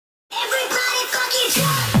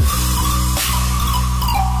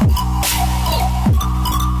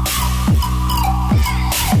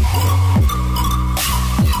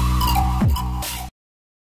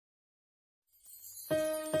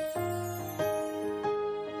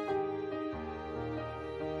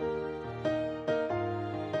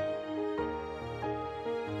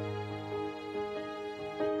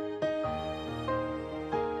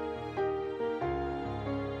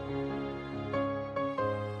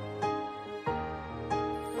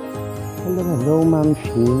Hello,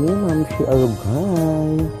 Momshie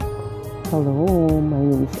Arogay. Hello, my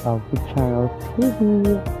name is Alfie Channel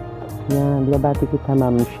TV. Yan, binabati kita,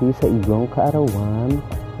 Momshie, sa iyong kaarawan.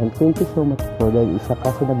 And thank you so much po dahil isa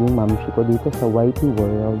ka sa naging Momshie ko dito sa YT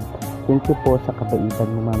World. Thank you po sa kabaitan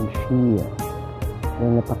mo, Momshie.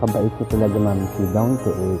 Yan, napakabait ko talaga, Momshie. Down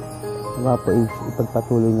to earth. Diba po,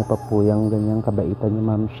 ipagpatuloy niya pa po yung ganyang kabaitan niya,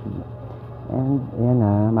 Momshie. And yan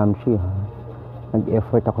Momshie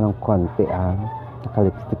nag-effort ako ng konti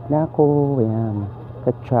naka-lipstick na ako, ayan,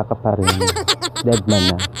 katsaka pa rin, dead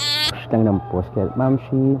man na, push lang ng post. Kaya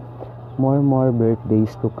Momshie, more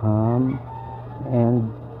birthdays to come,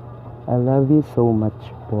 and I love you so much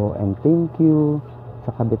po, and thank you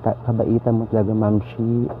sa kabaitan mo talaga,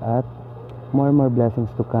 Momshie, at more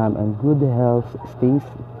blessings to come, and good health, stay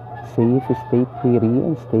safe, stay pretty,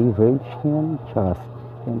 and stay virgin, trust.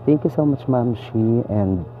 And thank you so much, Momshie,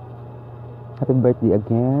 and happy birthday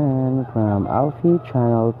again from Alfie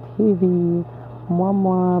Channel TV.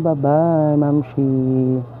 Mwah, bye-bye,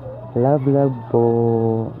 Momshie. Love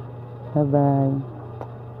po. Bye-bye.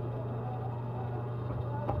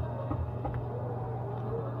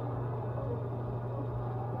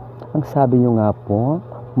 Ang sabi nyo nga po,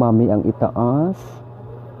 Mami ang itaas,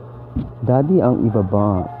 Daddy ang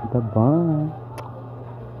ibaba. Bye-bye.